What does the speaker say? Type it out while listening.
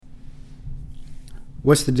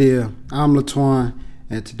What's the deal? I'm Latoine,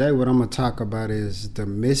 and today what I'm going to talk about is the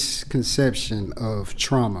misconception of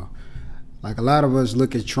trauma. Like a lot of us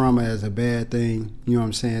look at trauma as a bad thing, you know what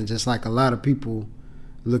I'm saying? Just like a lot of people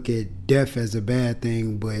look at death as a bad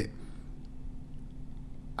thing, but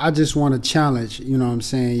I just want to challenge, you know what I'm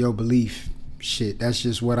saying, your belief. Shit, that's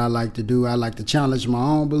just what I like to do. I like to challenge my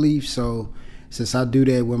own beliefs, so since I do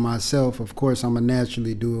that with myself, of course I'm going to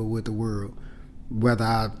naturally do it with the world, whether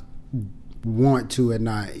I want to or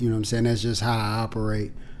not, you know what I'm saying? That's just how I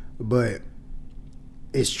operate. But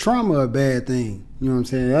is trauma a bad thing? You know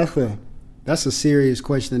what I'm saying? That's a serious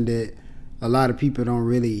question that a lot of people don't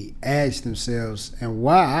really ask themselves. And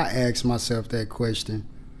why I ask myself that question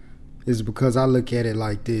is because I look at it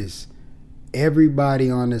like this. Everybody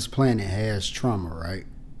on this planet has trauma, right?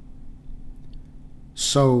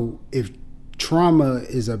 So if trauma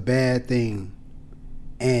is a bad thing,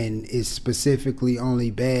 and it's specifically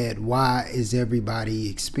only bad, why is everybody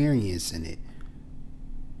experiencing it?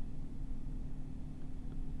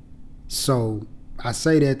 So I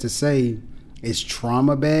say that to say, is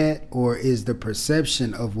trauma bad, or is the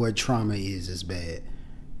perception of what trauma is bad?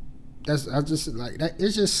 I just like that.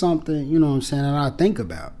 It's just something, you know what I'm saying, that I think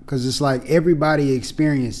about, because it's like everybody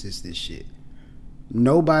experiences this shit.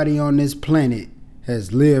 Nobody on this planet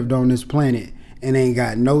has lived on this planet and ain't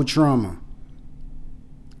got no trauma.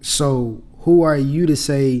 So who are you to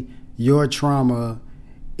say your trauma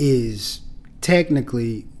is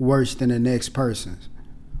technically worse than the next person's?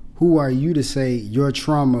 Who are you to say your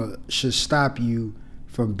trauma should stop you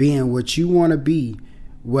from being what you want to be,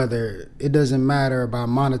 whether it doesn't matter about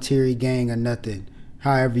monetary gain or nothing,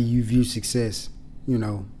 however you view success, you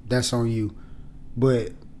know, that's on you.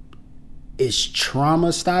 But is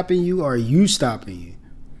trauma stopping you, or are you stopping you?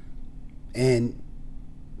 And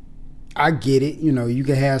I get it, you know, you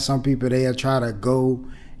can have some people, they'll try to go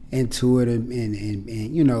into it and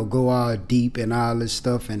you know, go all deep and all this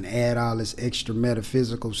stuff and add all this extra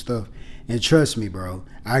metaphysical stuff. And trust me, bro,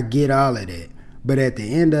 I get all of that. But at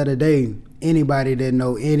the end of the day, anybody that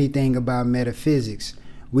know anything about metaphysics,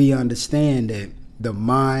 we understand that the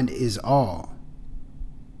mind is all.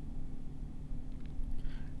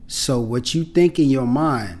 So what you think in your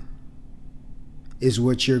mind is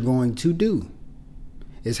what you're going to do.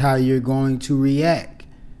 Is how you're going to react,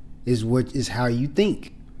 is how you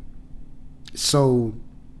think. So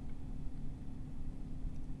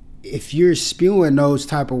if you're spewing those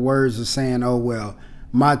type of words of saying, oh well,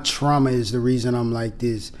 my trauma is the reason I'm like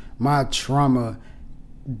this, my trauma,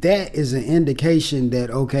 that is an indication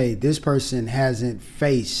that, okay, this person hasn't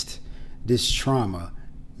faced this trauma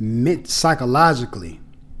psychologically,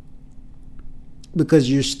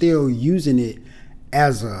 because you're still using it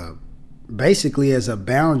as basically as a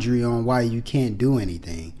boundary on why you can't do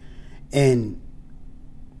anything. And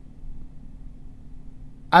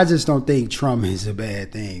I just don't think trauma is a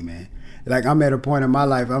bad thing, man. Like, I'm at a point in my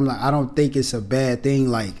life, I'm like, I don't think it's a bad thing.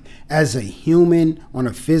 Like, as a human on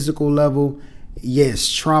a physical level, yes,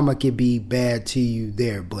 trauma can be bad to you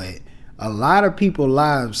there, but a lot of people's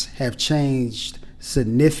lives have changed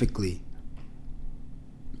significantly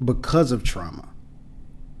because of trauma.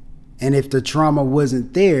 And if the trauma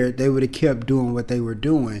wasn't there, they would have kept doing what they were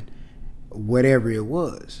doing, whatever it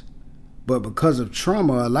was. But because of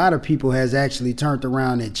trauma, a lot of people has actually turned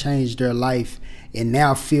around and changed their life and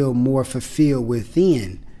now feel more fulfilled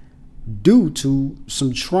within, due to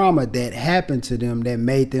some trauma that happened to them that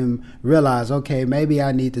made them realize, okay, maybe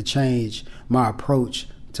I need to change my approach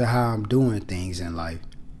to how I'm doing things in life.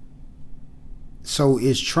 So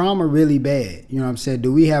is trauma really bad? You know what I'm saying?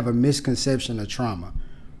 Do we have a misconception of trauma?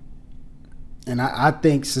 And I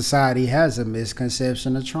think society has a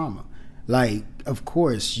misconception of trauma. Like, of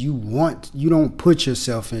course, you don't put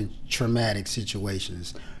yourself in traumatic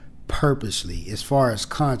situations purposely, as far as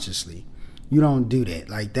consciously. You don't do that.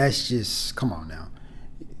 Like, that's just, come on now.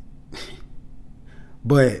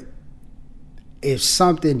 But if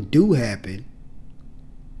something do happen,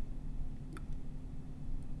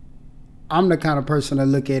 I'm the kind of person to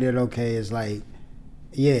look at it, okay, it's like,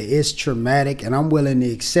 yeah, it's traumatic, and I'm willing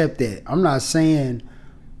to accept that. I'm not saying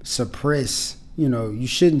suppress, you know, you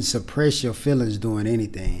shouldn't suppress your feelings doing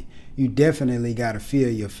anything. You definitely got to feel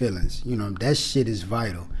your feelings. You know, that shit is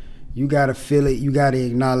vital. You got to feel it. You got to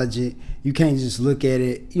acknowledge it. You can't just look at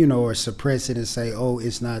it, you know, or suppress it and say, oh,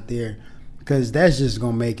 it's not there, because that's just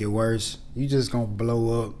going to make it worse. You just going to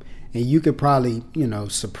blow up, and you could probably, you know,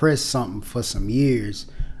 suppress something for some years,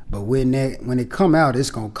 but when it come out,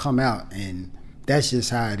 it's going to come out, and that's just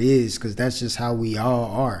how it is, because that's just how we all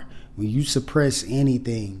are. When you suppress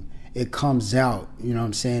anything, it comes out, you know what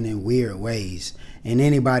I'm saying, in weird ways. And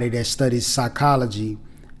anybody that studies psychology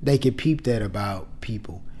they can peep that about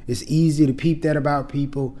people. It's easy to peep that about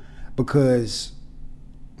people because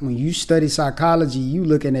when you study psychology, you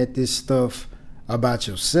looking at this stuff about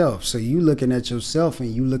yourself. So you looking at yourself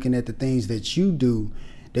and you looking at the things that you do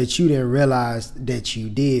that you didn't realize that you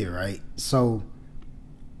did, right? So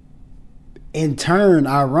in turn,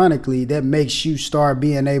 ironically, that makes you start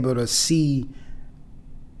being able to see,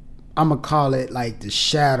 I'm gonna call it like the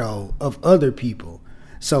shadow of other people.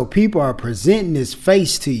 So people are presenting this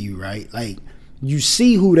face to you, right? Like you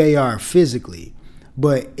see who they are physically,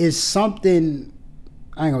 but it's something,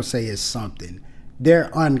 I ain't gonna say it's something.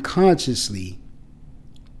 They're unconsciously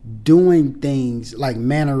doing things like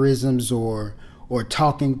mannerisms or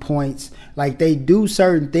talking points. Like they do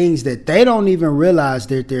certain things that they don't even realize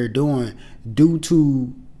that they're doing due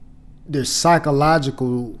to their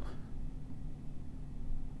psychological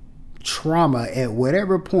trauma at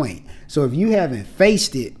whatever point. So if you haven't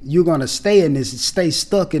faced it, you're gonna stay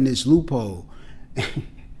stuck in this loophole.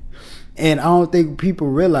 And I don't think people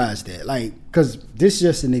realize that. Like, cause this is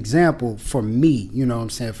just an example for me, you know what I'm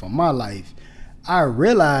saying, for my life. I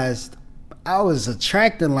realized I was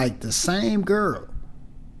attracting like the same girl.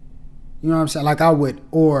 You know what I'm saying? Like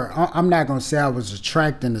I'm not gonna say I was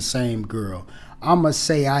attracting the same girl. I'm gonna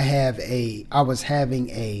say I was having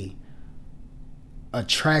a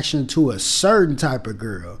attraction to a certain type of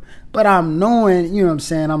girl. But I'm knowing, you know what I'm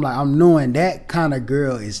saying? I'm knowing that kind of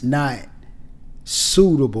girl is not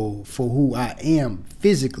suitable for who I am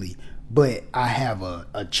physically. But I have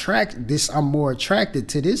I'm more attracted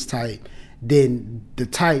to this type than the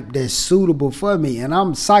type that's suitable for me. And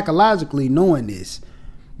I'm psychologically knowing this.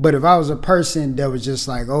 But if I was a person that was just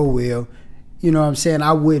like, oh, well, you know what I'm saying,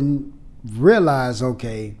 I wouldn't realize,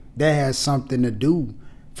 okay, that has something to do,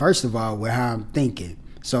 first of all, with how I'm thinking.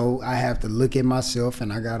 So I have to look at myself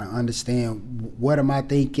and I got to understand, what am I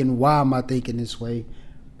thinking? Why am I thinking this way?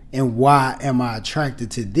 And why am I attracted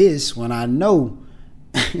to this when I know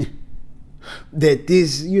that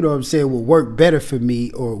this, you know what I'm saying, will work better for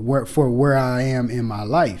me or work for where I am in my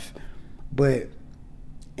life. But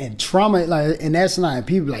and trauma, like, and that's not,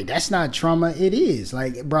 people like, that's not trauma. It is.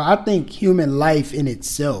 Like, bro, I think human life in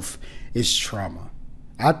itself is trauma.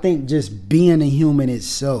 I think just being a human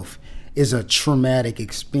itself is a traumatic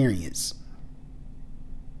experience.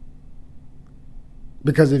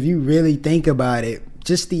 Because if you really think about it,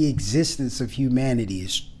 just the existence of humanity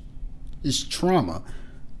is trauma.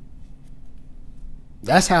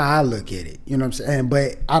 That's how I look at it. You know what I'm saying?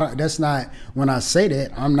 But that's not, when I say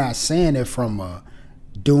that, I'm not saying it from a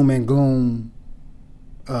doom and gloom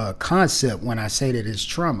concept when I say that it's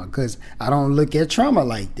trauma, because I don't look at trauma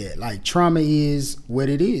like that. Like, trauma is what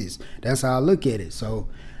it is. That's how I look at it. So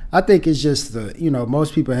I think it's just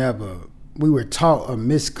most people have we were taught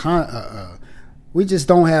we just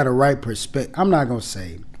don't have the right perspective. I'm not gonna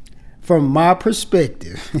say, from my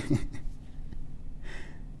perspective,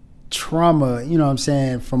 trauma, you know what I'm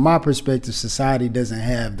saying, from my perspective, society doesn't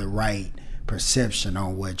have the right perception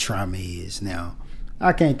on what trauma is. Now,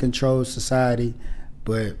 I can't control society,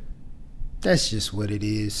 but that's just what it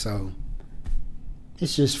is. So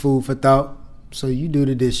it's just food for thought. So you do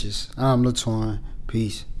the dishes. I'm Latoine.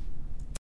 Peace.